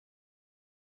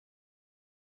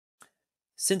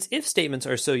Since if statements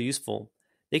are so useful,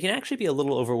 they can actually be a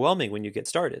little overwhelming when you get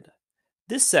started.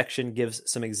 This section gives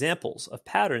some examples of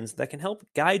patterns that can help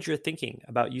guide your thinking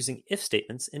about using if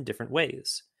statements in different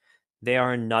ways. They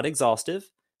are not exhaustive,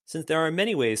 since there are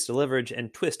many ways to leverage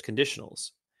and twist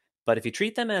conditionals. But if you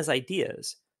treat them as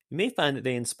ideas, you may find that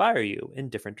they inspire you in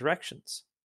different directions.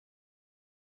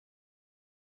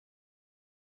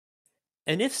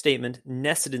 An if statement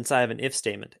nested inside of an if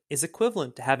statement is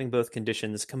equivalent to having both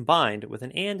conditions combined with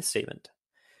an and statement.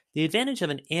 The advantage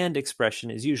of an and expression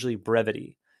is usually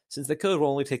brevity, since the code will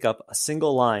only take up a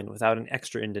single line without an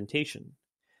extra indentation.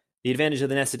 The advantage of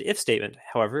the nested if statement,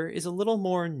 however, is a little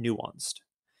more nuanced.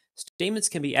 Statements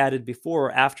can be added before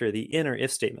or after the inner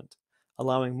if statement,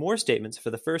 allowing more statements for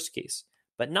the first case,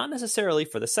 but not necessarily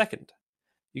for the second.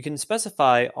 You can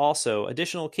specify also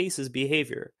additional cases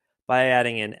behavior by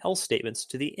adding in else statements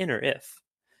to the inner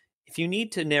if you need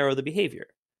to narrow the behavior,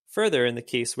 further in the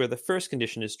case where the first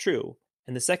condition is true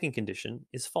and the second condition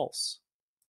is false.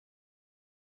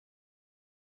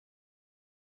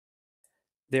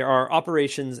 There are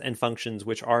operations and functions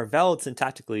which are valid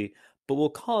syntactically but will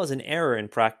cause an error in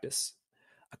practice.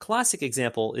 A classic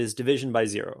example is division by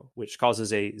zero, which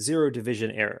causes a zero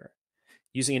division error.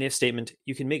 Using an if statement,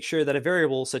 you can make sure that a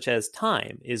variable such as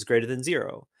time is greater than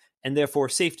zero, and therefore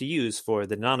safe to use for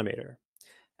the denominator.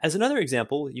 As another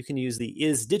example, you can use the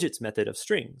isDigits method of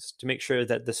strings to make sure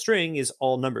that the string is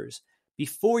all numbers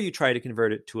before you try to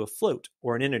convert it to a float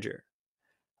or an integer.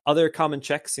 Other common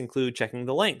checks include checking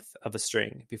the length of a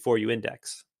string before you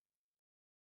index.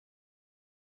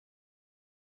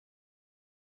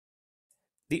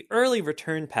 The early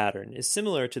return pattern is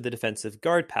similar to the defensive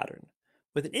guard pattern,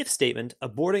 with an if statement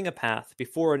aborting a path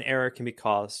before an error can be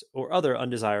caused or other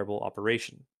undesirable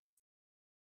operation.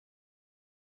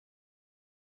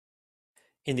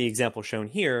 In the example shown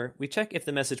here, we check if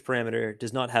the message parameter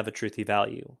does not have a truthy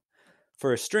value.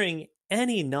 For a string,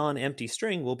 any non-empty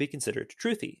string will be considered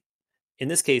truthy. In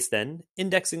this case, then,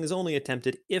 indexing is only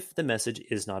attempted if the message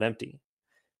is not empty.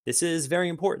 This is very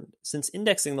important, since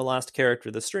indexing the last character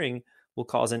of the string will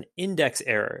cause an index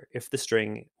error if the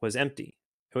string was empty,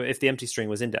 or if the empty string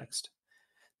was indexed.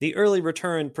 The early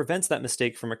return prevents that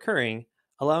mistake from occurring,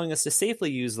 allowing us to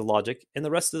safely use the logic in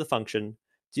the rest of the function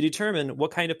to determine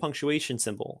what kind of punctuation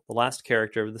symbol the last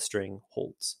character of the string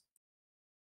holds.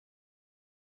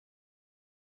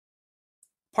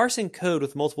 Parsing code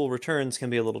with multiple returns can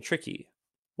be a little tricky.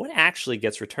 What actually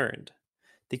gets returned?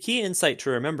 The key insight to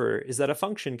remember is that a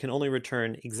function can only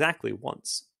return exactly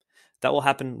once. That will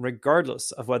happen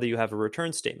regardless of whether you have a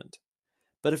return statement.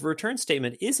 But if a return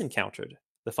statement is encountered,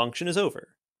 the function is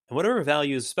over, and whatever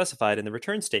value is specified in the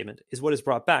return statement is what is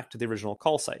brought back to the original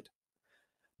call site.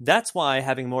 That's why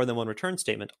having more than one return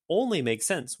statement only makes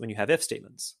sense when you have if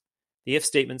statements. The if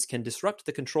statements can disrupt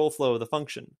the control flow of the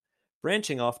function,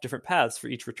 branching off different paths for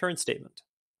each return statement.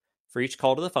 For each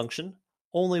call to the function,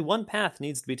 only one path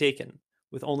needs to be taken,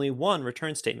 with only one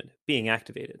return statement being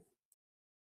activated.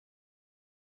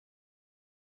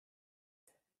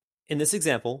 In this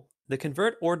example, the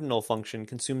convert ordinal function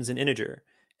consumes an integer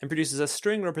and produces a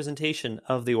string representation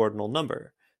of the ordinal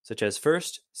number, such as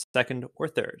first, second, or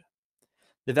third.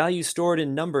 The value stored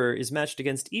in number is matched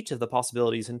against each of the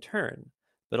possibilities in turn,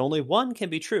 but only one can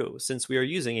be true since we are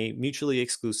using a mutually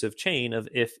exclusive chain of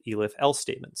if, elif, else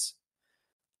statements.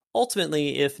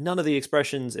 Ultimately, if none of the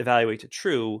expressions evaluate to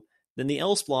true, then the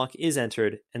else block is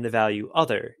entered and the value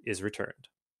other is returned.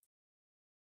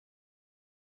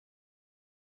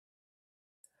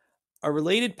 A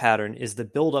related pattern is the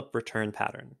build-up return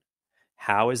pattern.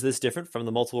 How is this different from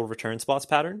the multiple return spots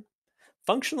pattern?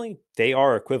 Functionally, they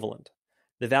are equivalent.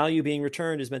 The value being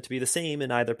returned is meant to be the same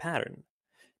in either pattern.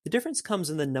 The difference comes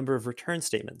in the number of return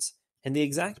statements and the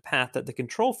exact path that the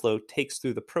control flow takes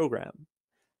through the program.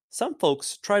 Some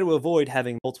folks try to avoid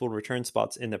having multiple return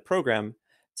spots in their program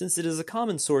since it is a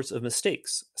common source of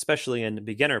mistakes, especially in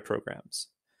beginner programs.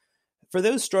 For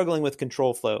those struggling with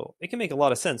control flow, it can make a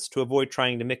lot of sense to avoid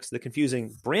trying to mix the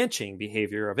confusing branching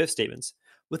behavior of if statements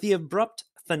with the abrupt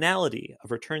finality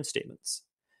of return statements.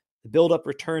 The build-up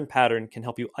return pattern can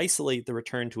help you isolate the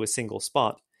return to a single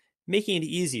spot, making it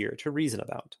easier to reason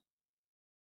about.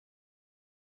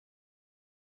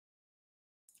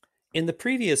 In the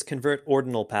previous convert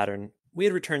ordinal pattern, we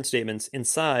had return statements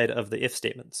inside of the if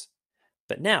statements.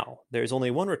 But now, there is only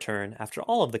one return after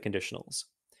all of the conditionals.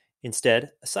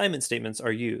 Instead, assignment statements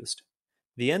are used.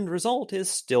 The end result is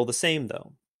still the same,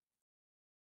 though.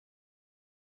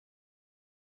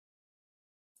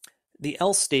 The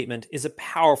else statement is a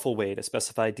powerful way to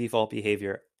specify default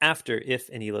behavior after if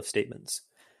and elif statements.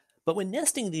 But when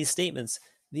nesting these statements,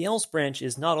 the else branch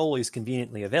is not always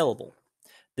conveniently available.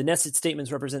 The nested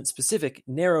statements represent specific,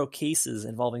 narrow cases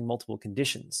involving multiple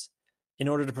conditions. In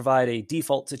order to provide a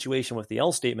default situation with the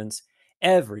else statements,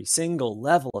 every single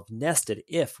level of nested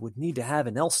if would need to have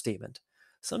an else statement,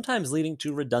 sometimes leading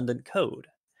to redundant code.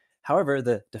 However,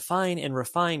 the define and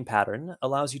refine pattern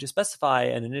allows you to specify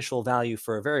an initial value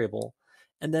for a variable,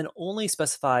 and then only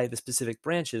specify the specific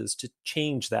branches to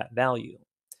change that value.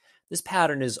 This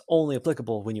pattern is only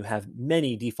applicable when you have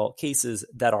many default cases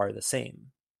that are the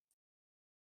same.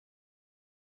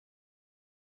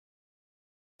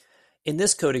 In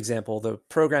this code example, the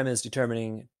program is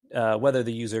determining whether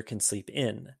the user can sleep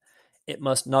in. It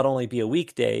must not only be a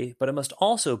weekday, but it must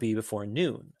also be before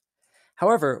noon.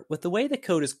 However, with the way the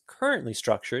code is currently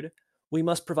structured, we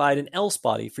must provide an else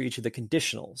body for each of the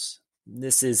conditionals.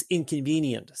 This is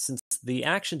inconvenient since the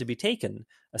action to be taken,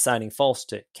 assigning false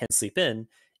to can sleep in,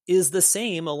 is the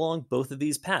same along both of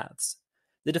these paths.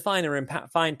 The define and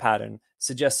refine pattern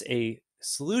suggests a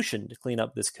solution to clean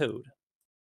up this code.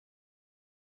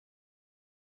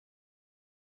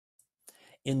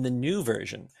 In the new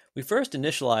version, we first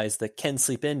initialize the can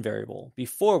sleep in variable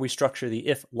before we structure the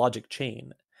if logic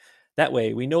chain. That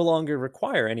way, we no longer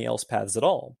require any else paths at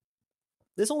all.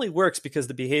 This only works because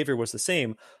the behavior was the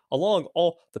same along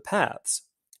all the paths.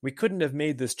 We couldn't have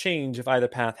made this change if either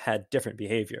path had different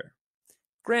behavior.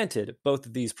 Granted, both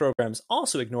of these programs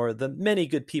also ignore the many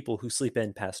good people who sleep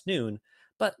in past noon,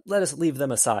 but let us leave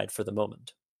them aside for the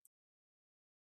moment.